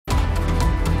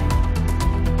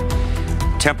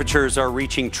Temperatures are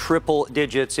reaching triple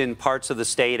digits in parts of the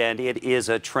state, and it is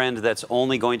a trend that's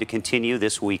only going to continue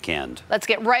this weekend. Let's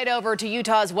get right over to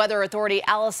Utah's Weather Authority,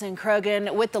 Allison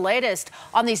Krogan, with the latest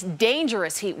on these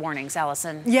dangerous heat warnings.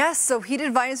 Allison. Yes, so heat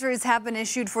advisories have been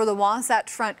issued for the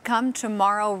Wasatch Front come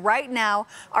tomorrow. Right now,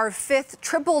 our fifth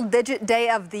triple-digit day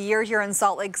of the year here in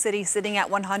Salt Lake City, sitting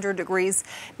at 100 degrees.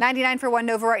 99 for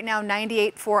Wendover right now,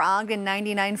 98 for Ogden,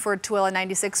 99 for Tooele,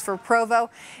 96 for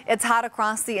Provo. It's hot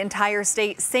across the entire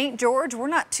state. St. George, we're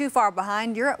not too far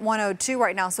behind. You're at 102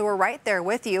 right now, so we're right there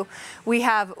with you. We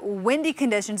have windy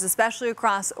conditions, especially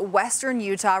across western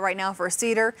Utah right now for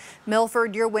Cedar.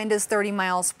 Milford, your wind is 30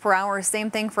 miles per hour.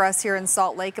 Same thing for us here in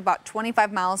Salt Lake, about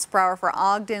 25 miles per hour for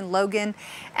Ogden, Logan.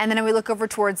 And then we look over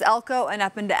towards Elko and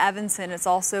up into Evanston. It's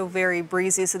also very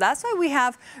breezy. So that's why we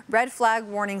have red flag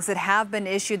warnings that have been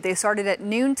issued. They started at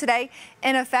noon today,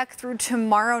 in effect through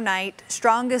tomorrow night.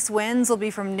 Strongest winds will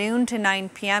be from noon to 9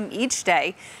 p.m. each day.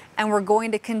 And we're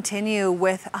going to continue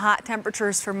with hot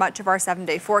temperatures for much of our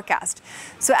 7-day forecast.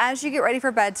 So as you get ready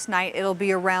for bed tonight, it'll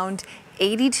be around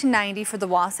 80 to 90 for the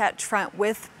Wasatch Front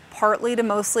with partly to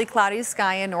mostly cloudy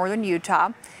sky in northern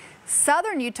Utah.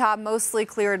 Southern Utah, mostly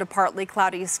clear to partly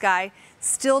cloudy sky.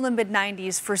 Still in the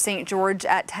mid-90s for St. George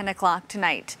at 10 o'clock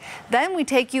tonight. Then we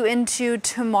take you into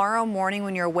tomorrow morning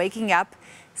when you're waking up.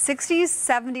 60s,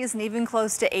 70s, and even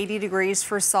close to 80 degrees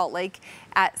for Salt Lake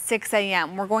at 6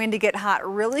 a.m. We're going to get hot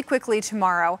really quickly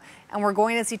tomorrow, and we're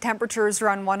going to see temperatures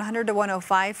around 100 to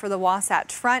 105 for the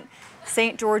Wasatch Front.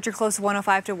 St. George, you're close to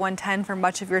 105 to 110 for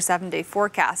much of your 7-day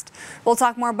forecast. We'll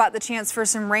talk more about the chance for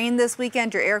some rain this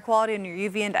weekend, your air quality, and your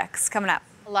UV index coming up.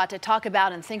 A lot to talk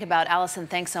about and think about. Allison,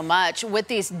 thanks so much. With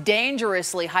these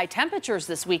dangerously high temperatures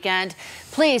this weekend,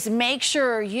 please make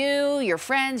sure you, your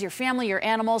friends, your family, your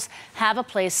animals have a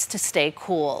place to stay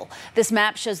cool. This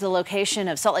map shows the location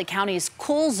of Salt Lake County's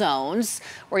cool zones,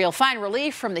 where you'll find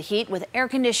relief from the heat with air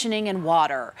conditioning and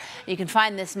water. You can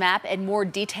find this map and more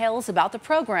details about the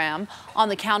program on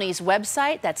the county's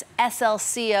website. That's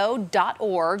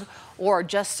slco.org, or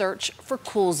just search for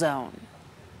Cool Zone.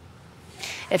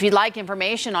 If you'd like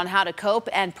information on how to cope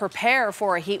and prepare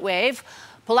for a heat wave,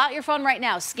 pull out your phone right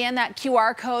now, scan that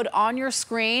QR code on your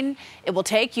screen. It will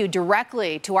take you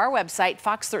directly to our website,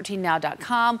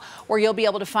 fox13now.com, where you'll be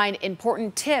able to find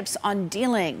important tips on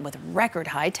dealing with record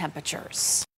high temperatures.